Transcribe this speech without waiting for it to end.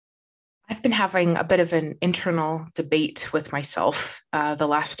I've been having a bit of an internal debate with myself the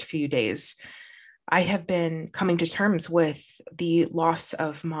last few days. I have been coming to terms with the loss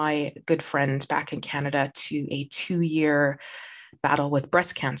of my good friend back in Canada to a 2-year battle with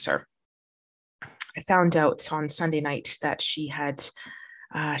breast cancer. I found out on Sunday night that she had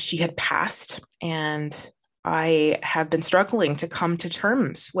passed, and I have been struggling to come to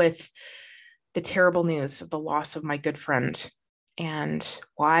terms with the terrible news of the loss of my good friend and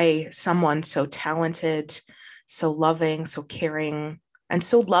why someone so talented, so loving, so caring, and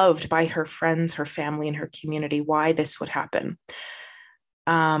so loved by her friends, her family, and her community, why this would happen.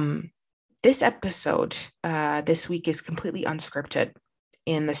 Um, this episode this week is completely unscripted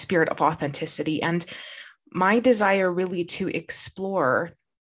in the spirit of authenticity and my desire really to explore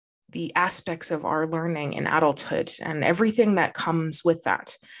the aspects of our learning in adulthood and everything that comes with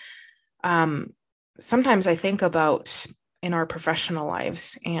that. Um, Sometimes I think about in our professional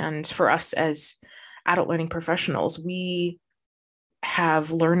lives, and for us as adult learning professionals, we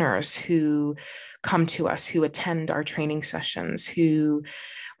have learners who come to us, who attend our training sessions, who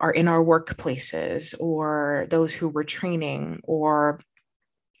are in our workplaces, or those who we're training, or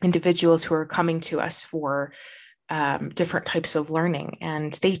individuals who are coming to us for different types of learning.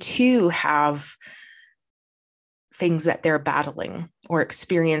 And they too have things that they're battling or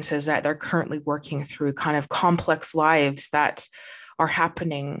experiences that they're currently working through, kind of complex lives that are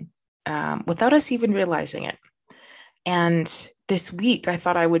happening without us even realizing it. And this week, I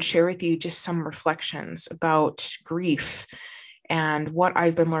thought I would share with you just some reflections about grief and what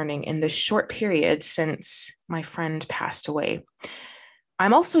I've been learning in this short period since my friend passed away.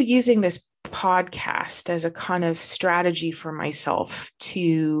 I'm also using this podcast as a kind of strategy for myself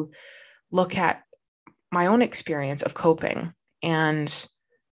to look at my own experience of coping and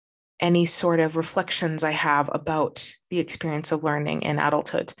any sort of reflections I have about the experience of learning in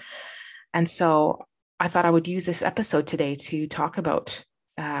adulthood. And so I thought I would use this episode today to talk about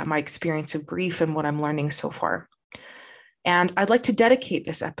my experience of grief and what I'm learning so far. And I'd like to dedicate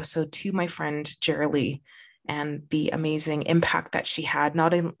this episode to my friend, Jerry, and the amazing impact that she had,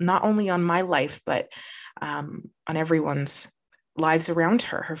 not only on my life, but on everyone's lives around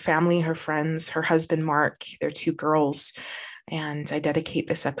her, her family, her friends, her husband, Mark, their 2 girls. And I dedicate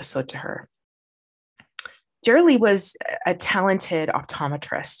this episode to her. Jerry was a talented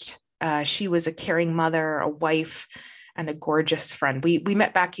optometrist. She was a caring mother, a wife, and a gorgeous friend. We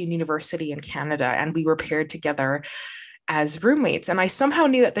met back in university in Canada, and we were paired together as roommates. And I somehow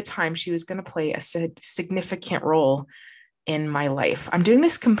knew at the time she was going to play a significant role in my life. I'm doing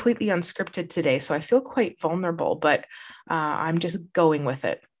this completely unscripted today, so I feel quite vulnerable, but I'm just going with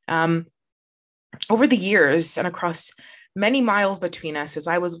it. Over the years and across many miles between us, as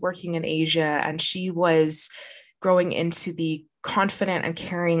I was working in Asia and she was growing into the confident and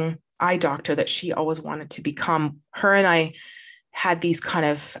caring eye doctor that she always wanted to become, her and I had these kind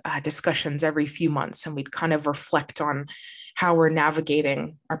of discussions every few months, and we'd kind of reflect on how we're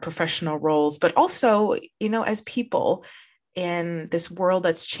navigating our professional roles, but also, as people in this world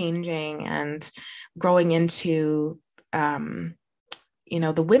that's changing and growing into,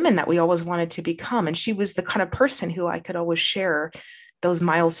 the women that we always wanted to become. And she was the kind of person who I could always share those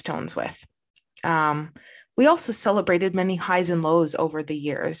milestones with. We also celebrated many highs and lows over the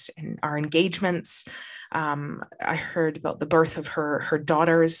years in our engagements. I heard about the birth of her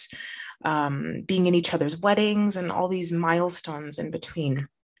daughters, being in each other's weddings, and all these milestones in between.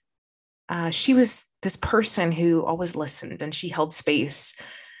 She was this person who always listened, and she held space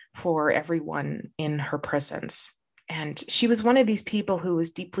for everyone in her presence. And she was one of these people who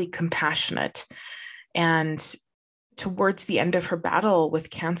was deeply compassionate. And towards the end of her battle with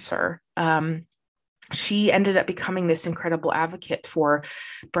cancer, she ended up becoming this incredible advocate for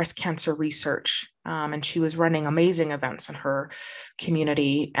breast cancer research. And she was running amazing events in her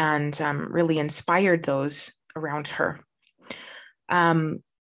community and really inspired those around her.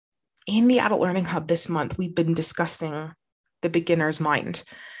 In the Adult Learning Hub this month, we've been discussing the beginner's mind.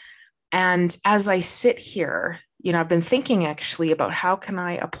 And as I sit here, I've been thinking actually about how can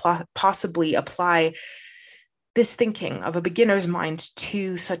I possibly apply this thinking of a beginner's mind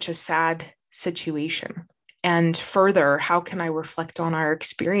to such a sad situation. And further, how can I reflect on our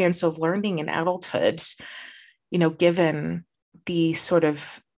experience of learning in adulthood, given the sort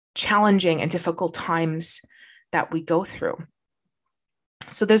of challenging and difficult times that we go through.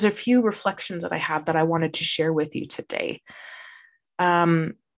 So there's a few reflections that I have that I wanted to share with you today.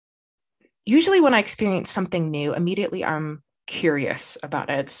 Usually when I experience something new, immediately I'm curious about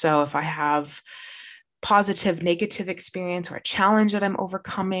it. So if I have positive, negative experience or a challenge that I'm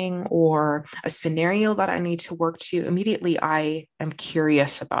overcoming or a scenario that I need to work to, immediately I am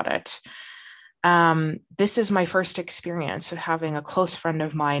curious about it. This is my first experience of having a close friend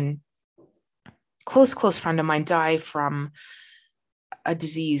of mine die from a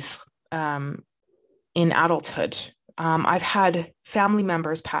disease in adulthood. I've had family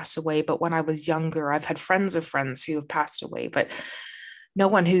members pass away, but when I was younger, I've had friends of friends who have passed away, but no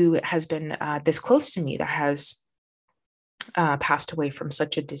one who has been this close to me that has passed away from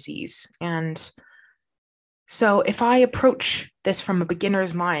such a disease. And so if I approach this from a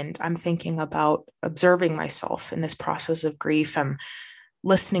beginner's mind, I'm thinking about observing myself in this process of grief. I'm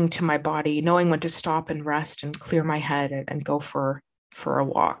listening to my body, knowing when to stop and rest and clear my head and go for a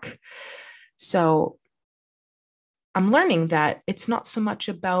walk. So I'm learning that it's not so much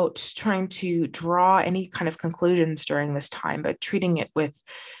about trying to draw any kind of conclusions during this time, but treating it with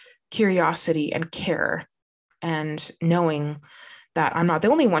curiosity and care, and knowing that I'm not the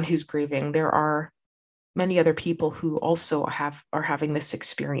only one who's grieving. There are many other people who also are having this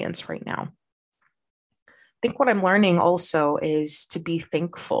experience right now. I think what I'm learning also is to be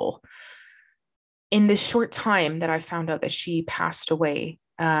thankful. In this short time that I found out that she passed away,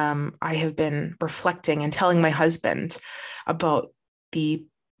 I have been reflecting and telling my husband about the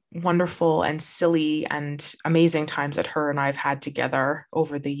wonderful and silly and amazing times that her and I've had together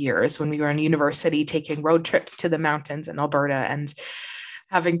over the years when we were in university, taking road trips to the mountains in Alberta and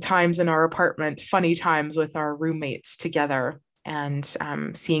having times in our apartment, funny times with our roommates together, and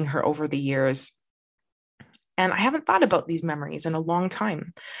seeing her over the years. And I haven't thought about these memories in a long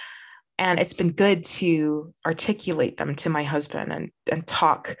time. And it's been good to articulate them to my husband and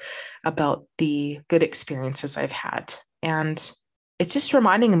talk about the good experiences I've had. And it's just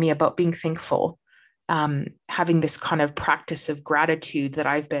reminding me about being thankful, having this kind of practice of gratitude that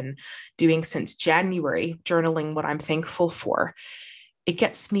I've been doing since January, journaling what I'm thankful for. It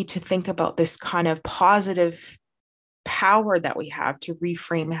gets me to think about this kind of positive power that we have to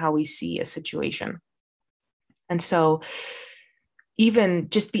reframe how we see a situation. And so even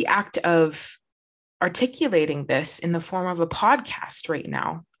just the act of articulating this in the form of a podcast right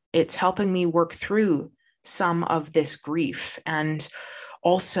now, it's helping me work through some of this grief, and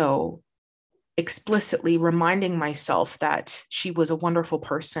also explicitly reminding myself that she was a wonderful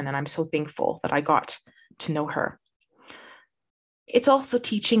person and I'm so thankful that I got to know her. It's also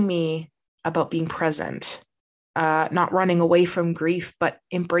teaching me about being present, not running away from grief, but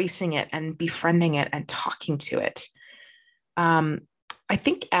embracing it and befriending it and talking to it. I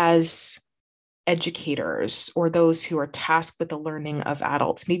think as educators or those who are tasked with the learning of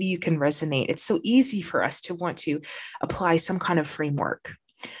adults, maybe you can resonate. It's so easy for us to want to apply some kind of framework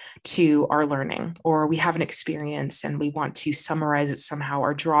to our learning, or we have an experience and we want to summarize it somehow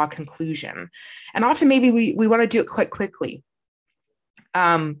or draw a conclusion. And often maybe we want to do it quite quickly.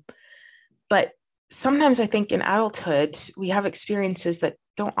 But sometimes I think in adulthood, we have experiences that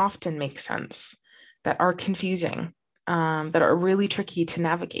don't often make sense, that are confusing, that are really tricky to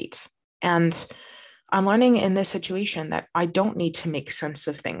navigate. And I'm learning in this situation that I don't need to make sense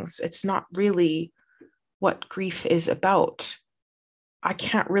of things. It's not really what grief is about. I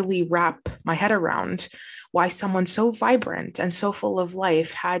can't really wrap my head around why someone so vibrant and so full of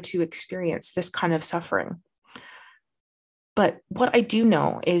life had to experience this kind of suffering. But what I do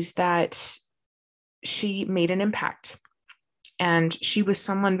know is that she made an impact, and she was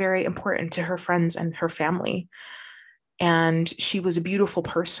someone very important to her friends and her family. And she was a beautiful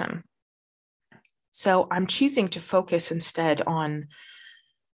person. So I'm choosing to focus instead on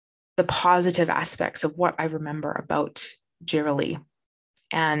the positive aspects of what I remember about Jiralee,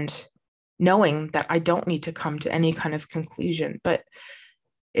 and knowing that I don't need to come to any kind of conclusion, but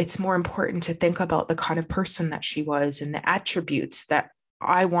it's more important to think about the kind of person that she was and the attributes that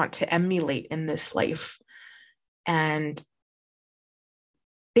I want to emulate in this life, and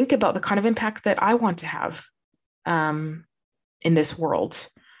think about the kind of impact that I want to have in this world.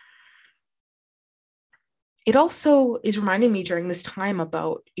 It also is reminding me during this time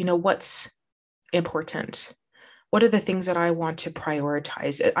about, what's important. What are the things that I want to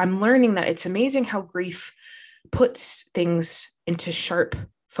prioritize? I'm learning that it's amazing how grief puts things into sharp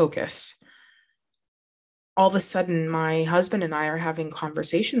focus. All of a sudden, my husband and I are having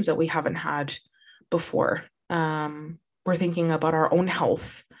conversations that we haven't had before. We're thinking about our own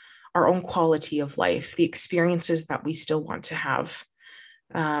health, our own quality of life, the experiences that we still want to have.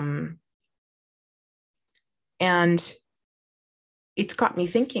 And it's got me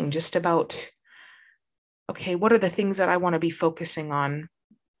thinking just about, okay, what are the things that I want to be focusing on,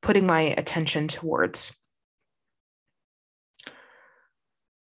 putting my attention towards?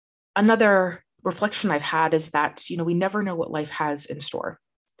 Another reflection I've had is that, we never know what life has in store.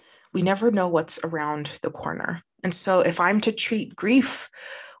 We never know what's around the corner. And so if I'm to treat grief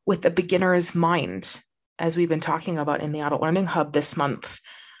with a beginner's mind, as we've been talking about in the Adult Learning Hub this month,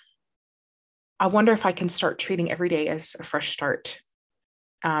 I wonder if I can start treating every day as a fresh start,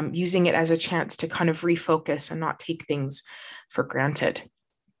 using it as a chance to kind of refocus and not take things for granted.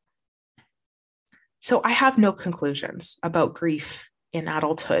 So I have no conclusions about grief in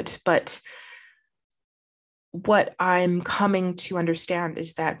adulthood, but what I'm coming to understand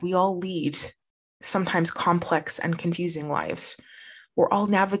is that we all lead sometimes complex and confusing lives. We're all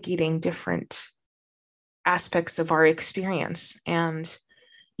navigating different aspects of our experience. And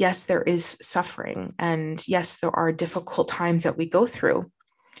yes, there is suffering. And yes, there are difficult times that we go through.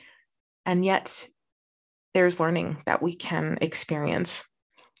 And yet, there's learning that we can experience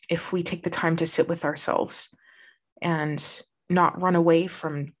if we take the time to sit with ourselves and not run away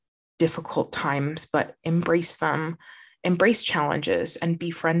from difficult times, but embrace them, embrace challenges, and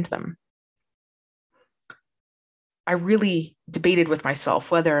befriend them. I really debated with myself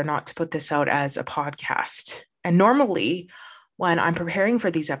whether or not to put this out as a podcast. And normally, when I'm preparing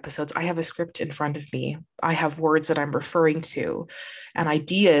for these episodes, I have a script in front of me. I have words that I'm referring to and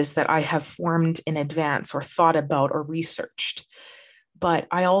ideas that I have formed in advance or thought about or researched. But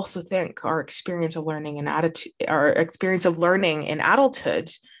I also think our experience of learning and attitude, our experience of learning in adulthood,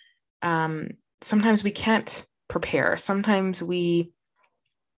 sometimes we can't prepare. Sometimes we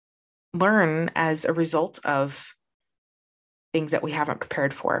learn as a result of things that we haven't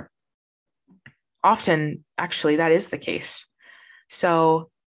prepared for. Often, actually, that is the case.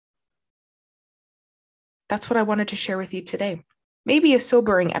 So that's what I wanted to share with you today. Maybe a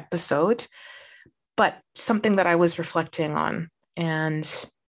sobering episode, but something that I was reflecting on. And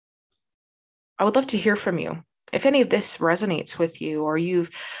I would love to hear from you. If any of this resonates with you, or you've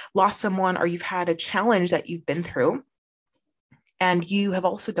lost someone, or you've had a challenge that you've been through, and you have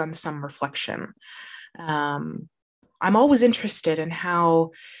also done some reflection. I'm always interested in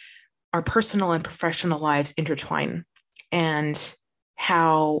how our personal and professional lives intertwine, and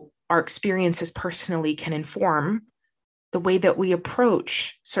how our experiences personally can inform the way that we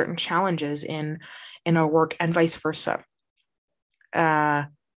approach certain challenges in our work, and vice versa.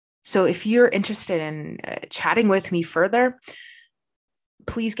 So if you're interested in chatting with me further,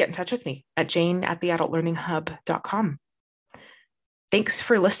 please get in touch with me at jane@theadultlearninghub.com. Thanks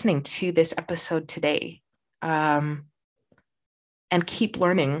for listening to this episode today. And keep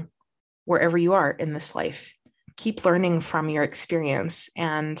learning wherever you are in this life. Keep learning from your experience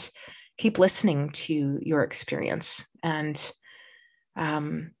and keep listening to your experience. And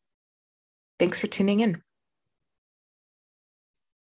thanks for tuning in.